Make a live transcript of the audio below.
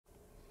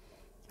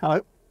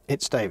Hello,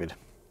 it's David.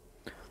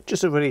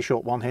 Just a really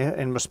short one here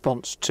in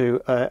response to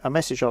a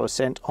message I was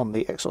sent on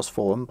the Exos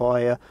forum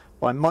by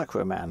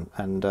Microman.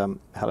 And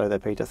hello there,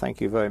 Peter. Thank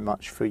you very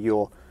much for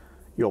your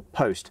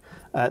post.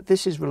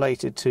 This is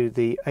related to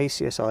the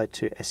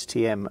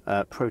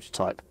ACSI2STM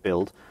prototype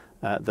build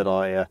that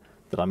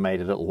I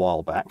made a little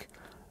while back.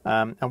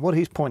 And what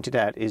he's pointed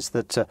out is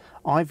that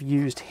I've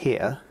used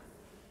here,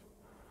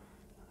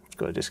 it's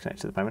got to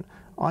disconnect at the moment,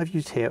 I've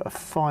used here a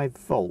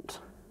 5-volt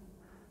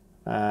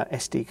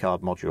SD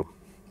card module.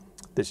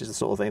 This is the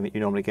sort of thing that you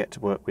normally get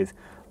to work with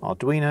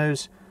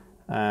Arduinos,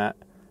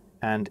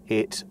 and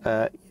it,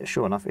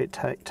 sure enough, it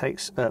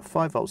takes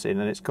 5 volts in,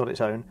 and it's got its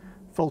own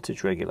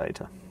voltage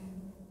regulator.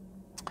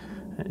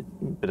 A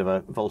bit of a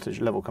voltage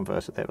level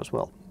converter there as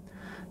well.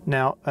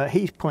 Now,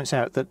 he points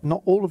out that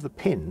not all of the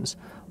pins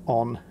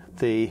on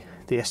the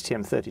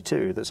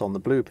STM32 that's on the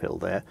blue pill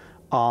there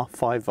are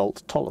 5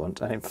 volt tolerant,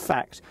 and in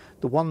fact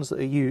the ones that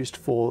are used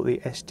for the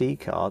SD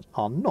card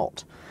are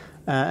not.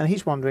 And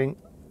he's wondering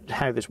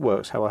how this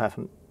works, how I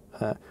haven't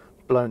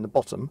blown the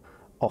bottom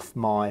off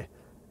my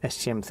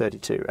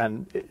STM32.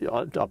 And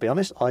I'll be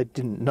honest, I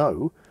didn't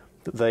know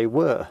that they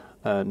were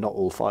not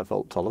all 5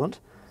 volt tolerant.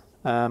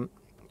 And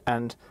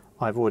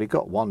I've already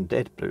got one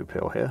dead blue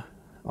pill here.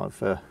 I've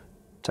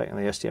taken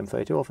the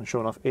STM32 off, and sure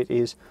enough it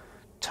is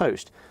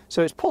toast.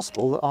 So it's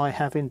possible that I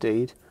have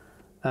indeed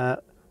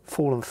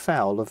fallen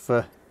foul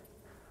of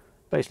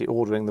basically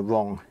ordering the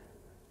wrong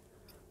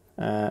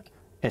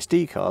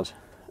SD card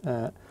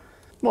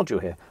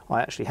module here.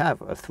 I actually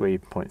have a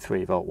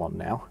 3.3 volt one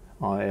now.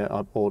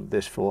 I ordered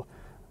this for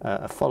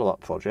a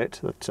follow-up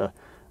project that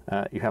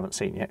you haven't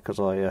seen yet, because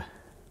I,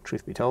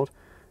 truth be told,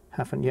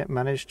 haven't yet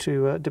managed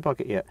to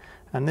debug it yet.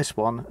 And this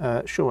one,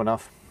 sure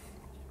enough,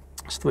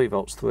 it's 3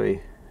 volts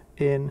 3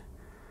 in.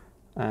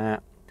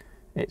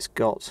 It's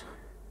got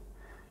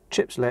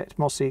chip select,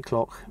 MOSI,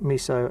 clock,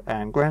 MISO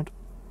and ground,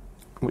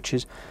 which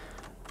is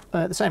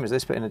the same as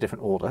this but in a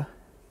different order,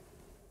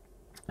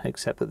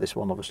 except that this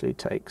one obviously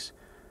takes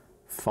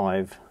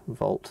 5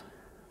 volt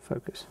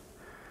focus.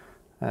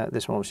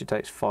 This one obviously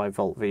takes 5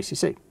 volt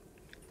VCC.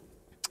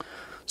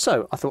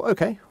 So I thought,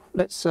 okay,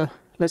 let's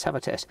have a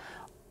test.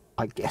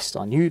 I guessed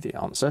I knew the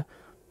answer,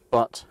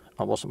 but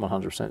I wasn't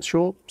 100%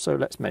 sure, so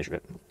let's measure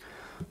it.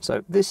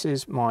 So this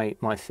is my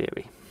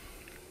theory.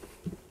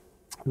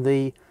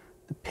 The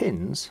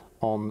pins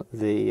on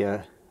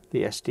the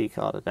SD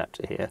card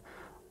adapter here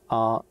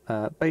are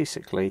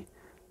basically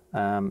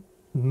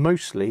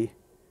mostly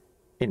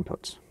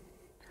inputs.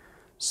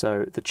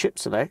 So the chip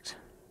select,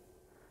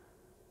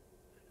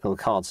 or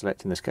the card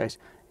select in this case,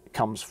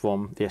 comes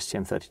from the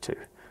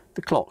STM32.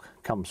 The clock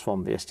comes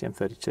from the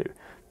STM32.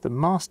 The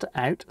master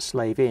out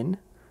slave in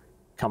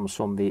comes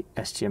from the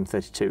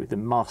STM32. The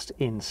master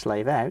in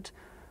slave out,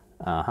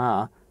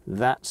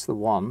 that's the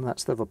one,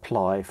 that's the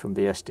reply from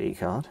the SD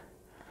card.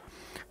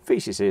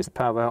 VCC is the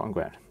power out and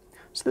ground.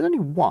 So there's only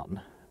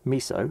one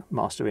MISO,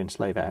 master in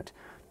slave out,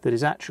 that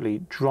is actually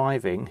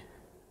driving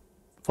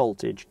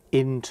voltage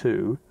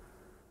into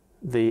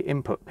the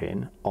input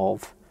pin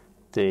of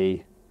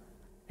the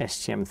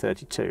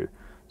STM32.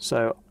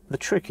 So the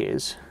trick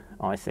is,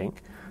 I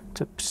think,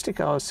 to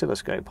stick our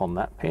oscilloscope on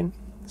that pin.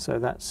 So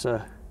that's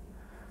the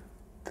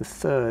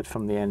third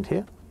from the end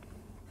here.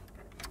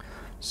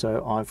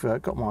 So I've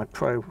got my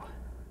probe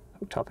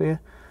hooked up here.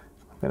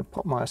 I'm going to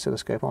pop my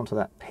oscilloscope onto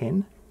that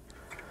pin.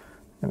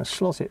 I'm going to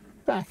slot it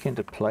back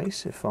into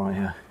place if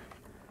I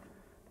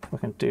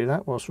can do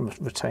that whilst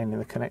retaining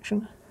the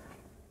connection.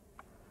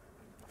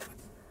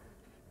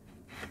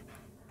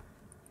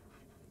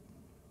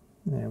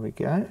 There we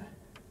go.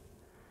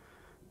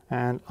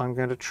 And I'm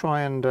going to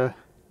try and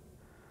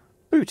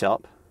boot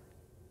up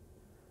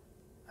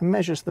and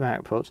measure some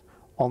output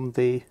on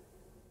the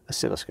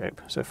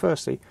oscilloscope. So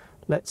firstly,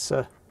 let's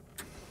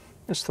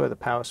throw the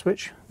power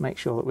switch, make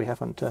sure that we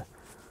haven't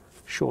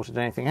shorted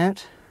anything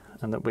out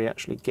and that we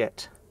actually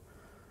get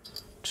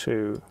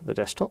to the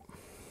desktop.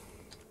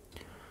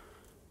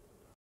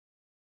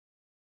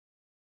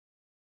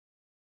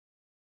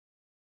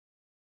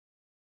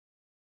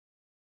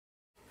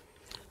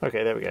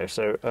 Okay, there we go.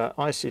 So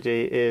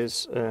ICD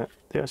is, the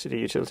ICD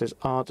utilities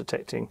are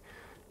detecting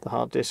the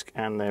hard disk,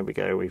 and there we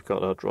go, we've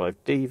got our drive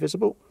D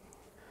visible.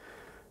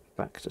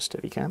 Back to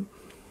Steadicam.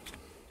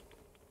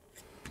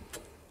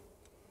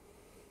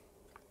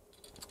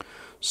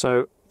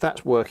 So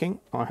that's working.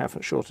 I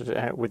haven't shorted it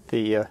out with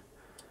the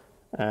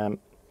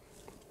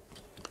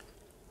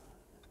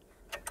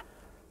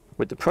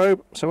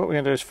probe. So what we're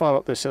going to do is fire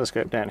up the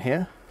oscilloscope down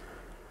here.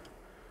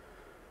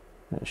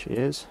 There she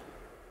is.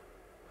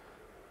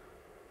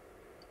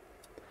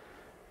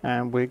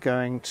 And we're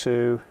going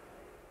to,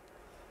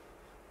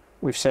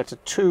 we've set a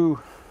 2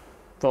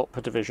 volt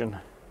per division.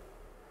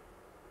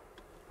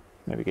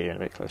 Maybe get in a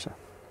bit closer.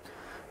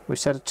 We've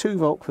set a 2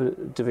 volt per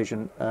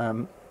division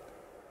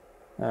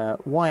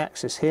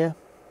y-axis here.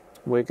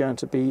 We're going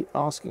to be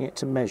asking it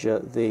to measure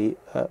the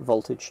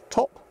voltage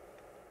top.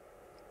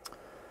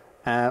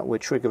 We're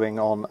triggering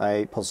on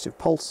a positive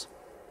pulse,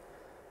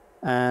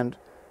 and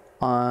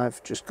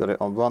I've just got it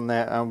on run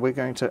there, and we're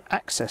going to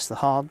access the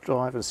hard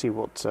drive and see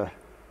what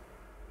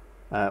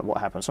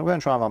happens. So I'm going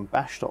to try and run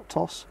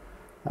bash.tos.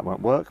 That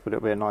won't work, but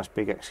it'll be a nice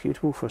big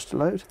executable for us to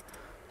load.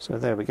 So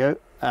there we go,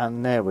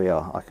 and there we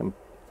are. I can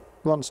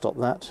run stop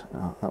that.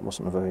 Oh, that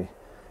wasn't a very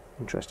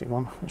interesting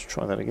one. Let's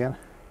try that again.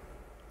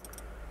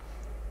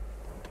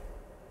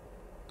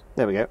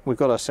 There we go. We've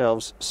got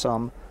ourselves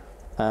some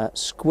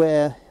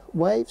square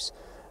waves,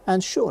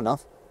 and sure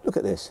enough, look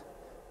at this.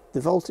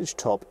 The voltage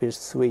top is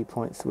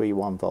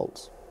 3.31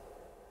 volts.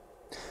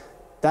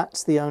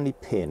 That's the only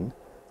pin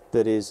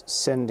that is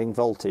sending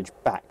voltage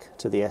back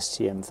to the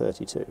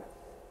STM32.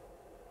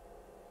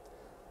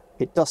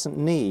 It doesn't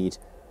need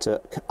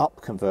to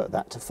up-convert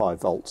that to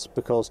 5 volts,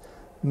 because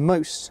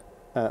most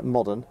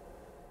modern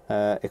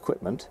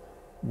equipment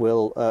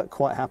will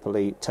quite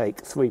happily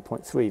take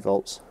 3.3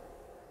 volts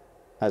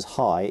as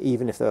high,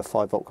 even if they're a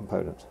 5-volt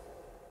component.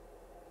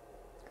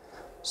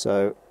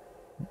 So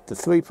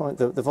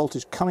the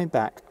voltage coming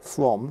back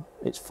from,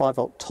 it's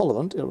 5-volt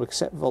tolerant, it will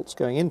accept volts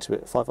going into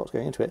it, 5 volts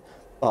going into it,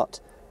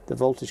 but the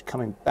voltage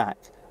coming back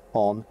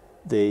on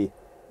the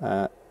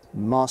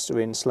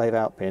master in slave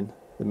out pin,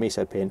 the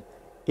meso pin,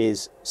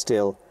 is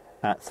still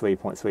at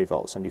 3.3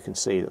 volts, and you can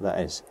see that that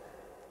is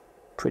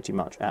pretty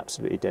much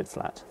absolutely dead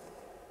flat.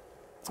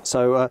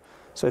 So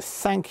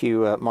thank you,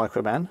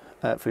 Microman,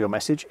 for your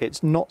message.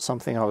 It's not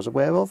something I was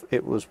aware of.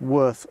 It was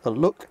worth a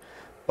look,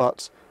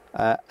 but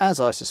as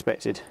I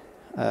suspected,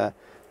 the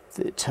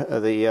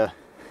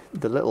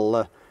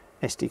little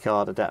SD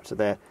card adapter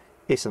there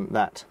isn't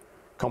that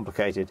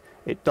complicated.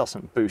 It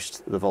doesn't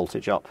boost the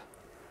voltage up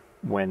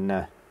when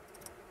there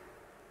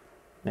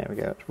we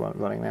go, it's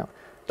running now.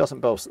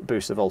 Doesn't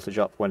boost the voltage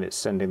up when it's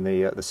sending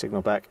the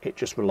signal back. It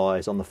just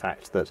relies on the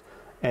fact that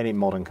any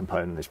modern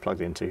component it's plugged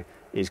into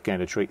is going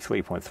to treat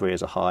 3.3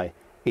 as a high,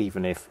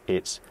 even if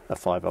it's a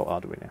 5-volt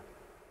Arduino.